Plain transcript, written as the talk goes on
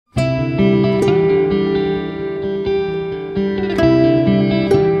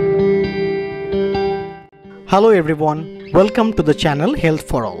Hello everyone, welcome to the channel Health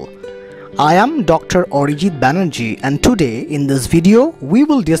for All. I am Dr. Arijit Banerjee, and today in this video we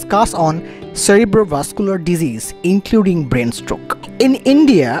will discuss on cerebrovascular disease including brain stroke. In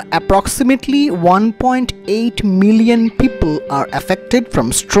India, approximately 1.8 million people are affected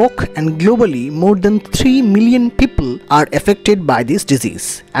from stroke, and globally more than 3 million people are affected by this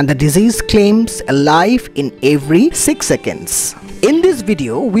disease, and the disease claims a life in every 6 seconds. In this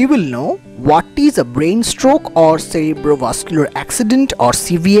video, we will know what is a brain stroke or cerebrovascular accident or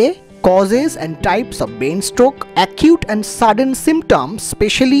CVA, causes and types of brain stroke, acute and sudden symptoms,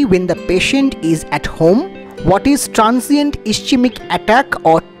 especially when the patient is at home, what is transient ischemic attack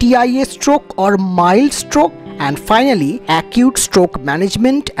or TIA stroke or mild stroke, and finally acute stroke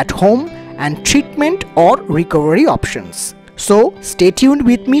management at home and treatment or recovery options. So stay tuned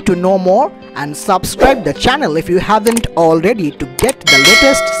with me to know more and subscribe the channel if you haven't already to get the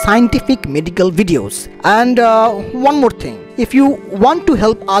latest scientific medical videos. And one more thing, if you want to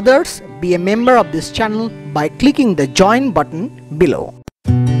help others, be a member of this channel by clicking the join button below.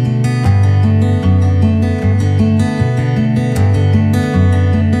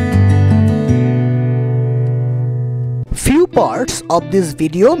 Few parts of this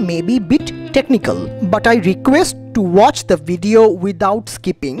video may be bit technical, but I request to watch the video without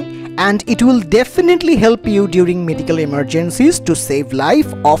skipping, and it will definitely help you during medical emergencies to save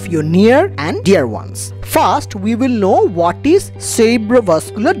life of your near and dear ones. First, we will know what is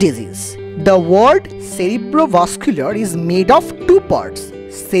cerebrovascular disease. The word cerebrovascular is made of two parts: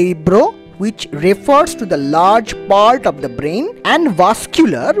 cerebro, which refers to the large part of the brain, and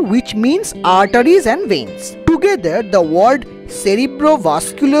vascular, which means arteries and veins. Together, the word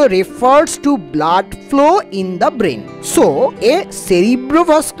cerebrovascular refers to blood flow in the brain. So, a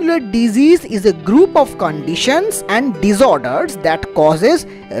cerebrovascular disease is a group of conditions and disorders that causes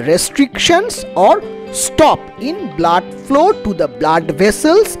restrictions or stop in blood flow to the blood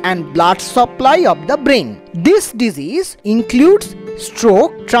vessels and blood supply of the brain. This disease includes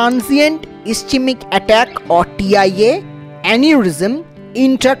stroke, transient ischemic attack or TIA, aneurysm,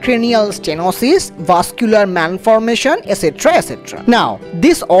 intracranial stenosis, vascular malformation, etc. etc. Now,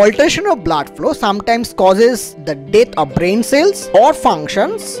 this alteration of blood flow sometimes causes the death of brain cells or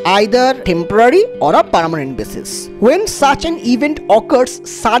functions, either temporary or a permanent basis. When such an event occurs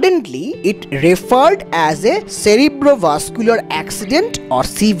suddenly, it referred as a cerebrovascular accident or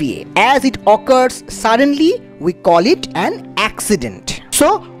CVA. As it occurs suddenly, we call it an accident.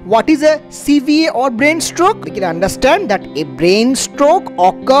 So, what is a CVA or brain stroke? We can understand that a brain stroke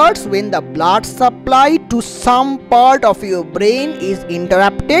occurs when the blood supply to some part of your brain is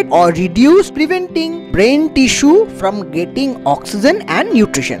interrupted or reduced, preventing brain tissue from getting oxygen and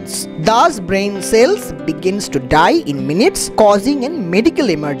nutrition. Thus, brain cells begins to die in minutes, causing a medical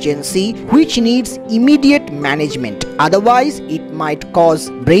emergency which needs immediate management. Otherwise, it might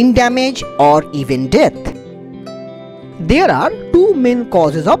cause brain damage or even death. There are two main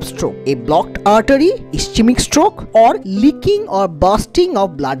causes of stroke: a blocked artery, ischemic stroke, or leaking or bursting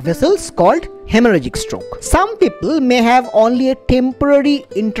of blood vessels called hemorrhagic stroke. Some people may have only a temporary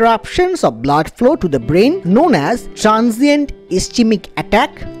interruptions of blood flow to the brain known as transient ischemic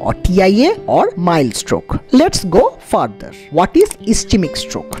attack or TIA or mild stroke. Let's go further. What is ischemic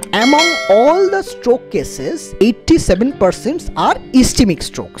stroke? Among all the stroke cases, 87% are ischemic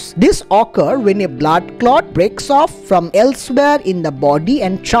strokes. This occurs when a blood clot breaks off from elsewhere in the body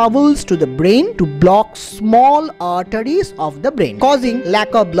and travels to the brain to block small arteries of the brain, causing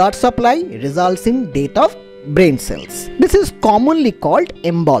lack of blood supply, results in death of brain cells. This is commonly called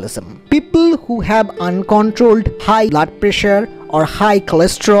embolism. People who have uncontrolled high blood pressure or high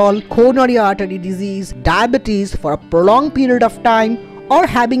cholesterol, coronary artery disease, diabetes for a prolonged period of time, or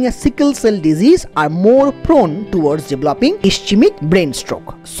having a sickle cell disease are more prone towards developing ischemic brain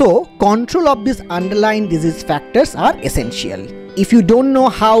stroke. So, control of these underlying disease factors are essential. If you don't know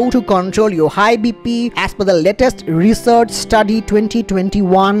how to control your high BP as per the latest research study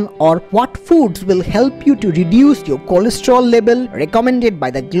 2021, or what foods will help you to reduce your cholesterol level recommended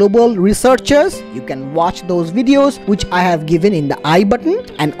by the global researchers, you can watch those videos which I have given in the I button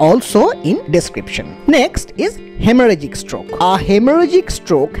and also in description. Next is hemorrhagic stroke. A hemorrhagic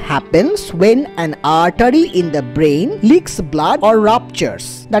stroke happens when an artery in the brain leaks blood or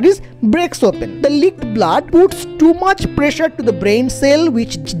ruptures, that is, breaks open. The leaked blood puts too much pressure to the brain cell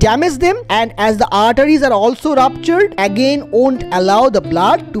which damage them, and as the arteries are also ruptured, again won't allow the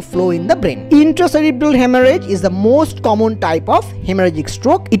blood to flow in the brain. Intracerebral hemorrhage is the most common type of hemorrhagic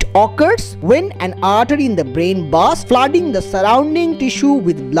stroke. It occurs when an artery in the brain bursts, flooding the surrounding tissue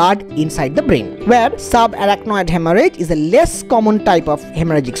with blood inside the brain, where subarachnoid hemorrhage is a less common type of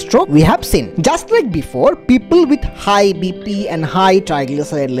hemorrhagic stroke we have seen. Just like before, people with high BP and high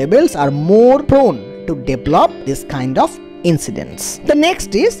triglyceride levels are more prone to develop this kind of incidents. The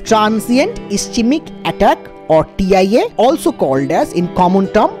next is transient ischemic attack or TIA, also called as in common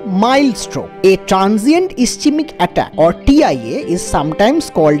term mild stroke. A transient ischemic attack or TIA is sometimes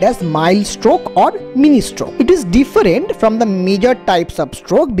called as mild stroke or mini stroke. It is different from the major types of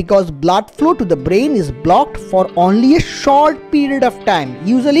stroke because blood flow to the brain is blocked for only a short period of time,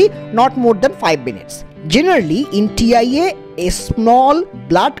 usually not more than 5 minutes. Generally, in TIA, a small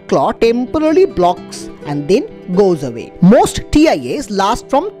blood clot temporarily blocks and then goes away. Most TIAs last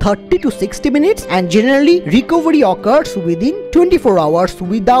from 30 to 60 minutes and generally recovery occurs within 24 hours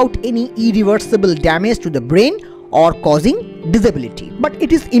without any irreversible damage to the brain or causing disability. But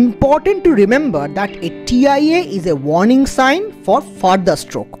it is important to remember that a TIA is a warning sign for further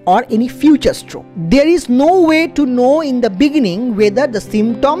stroke or any future stroke. There is no way to know in the beginning whether the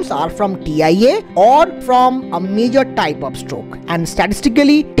symptoms are from TIA or from a major type of stroke, and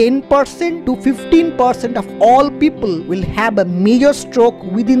statistically 10% to 15% of all people will have a major stroke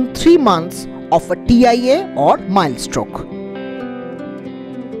within 3 months of a TIA or mild stroke.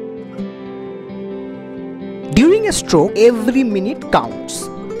 During a stroke, every minute counts.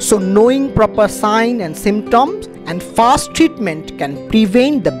 So knowing proper signs and symptoms and fast treatment can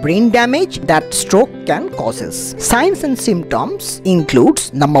prevent the brain damage that stroke can cause. Signs and symptoms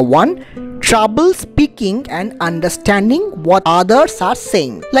includes: number 1, trouble speaking and understanding what others are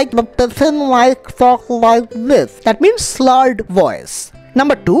saying. Like the person might talk like this. That means slurred voice.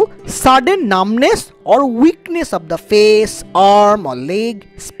 Number 2, sudden numbness or weakness of the face, arm or leg,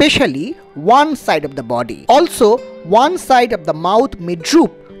 especially one side of the body. Also, one side of the mouth may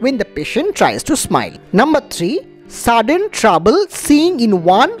droop when the patient tries to smile. Number 3, sudden trouble seeing in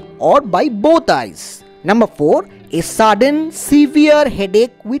one or by both eyes. Number 4, a sudden severe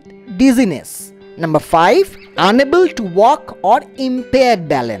headache with dizziness. Number 5, unable to walk or impaired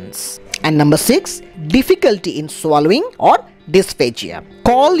balance. And number 6, difficulty in swallowing or dysphagia.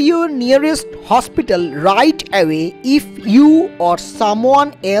 Call your nearest hospital right away if you or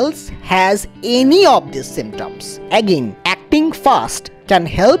someone else has any of these symptoms. Again, acting fast can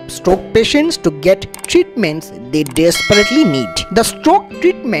help stroke patients to get treatments they desperately need. The stroke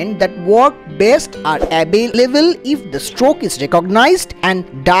treatment that work best are available if the stroke is recognized and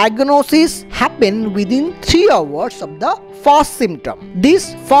diagnosis happen within 3 hours of the first symptom.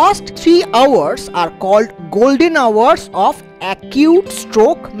 These first 3 hours are called golden hours of acute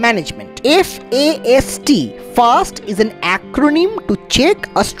stroke management. FAST, FAST is an acronym to check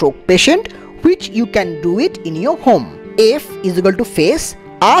a stroke patient, which you can do it in your home. F is equal to face.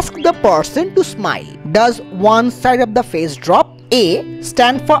 Ask the person to smile. Does one side of the face drop? A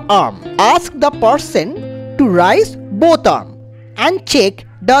stand for arm. Ask the person to raise both arms and check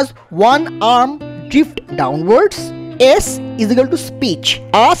does one arm drift downwards. S is equal to speech.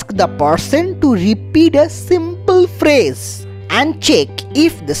 Ask the person to repeat a simple phrase and check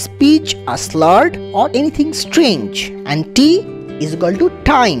if the speech are slurred or anything strange. And T is equal to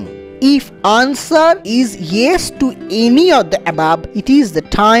time. If answer is yes to any of the above, it is the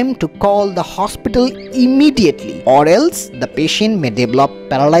time to call the hospital immediately, or else the patient may develop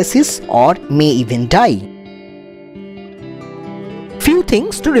paralysis or may even die. Few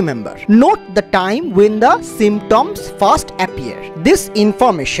things to remember. Note the time when the symptoms first appear. This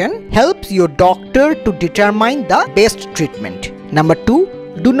information helps your doctor to determine the best treatment. Number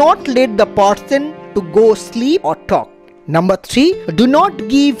 2, do not let the person to go sleep or talk. Number 3, do not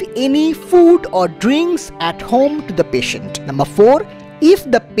give any food or drinks at home to the patient. Number 4, if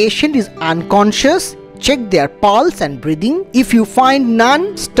the patient is unconscious, check their pulse and breathing. If you find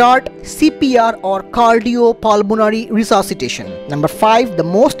none, start CPR or cardiopulmonary resuscitation. Number 5, the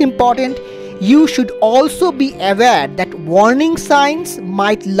most important, you should also be aware that warning signs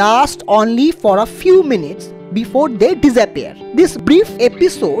might last only for a few minutes before they disappear. These brief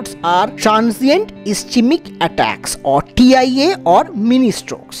episodes are transient ischemic attacks or TIA or mini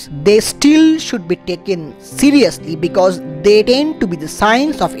strokes. They still should be taken seriously because they tend to be the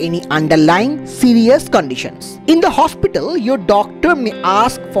signs of any underlying serious conditions. In the hospital, your doctor may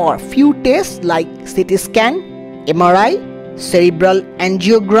ask for a few tests like CT scan, MRI, cerebral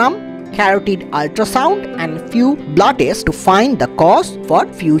angiogram, carotid ultrasound and few blood tests to find the cause for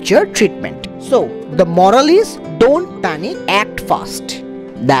future treatment. So, the moral is, Don't panic, act fast.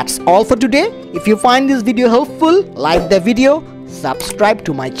 That's all for today. If you find this video helpful, like the video, subscribe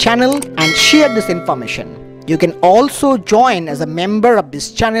to my channel and share this information. You can also join as a member of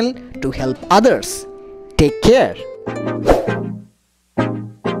this channel to help others. Take care.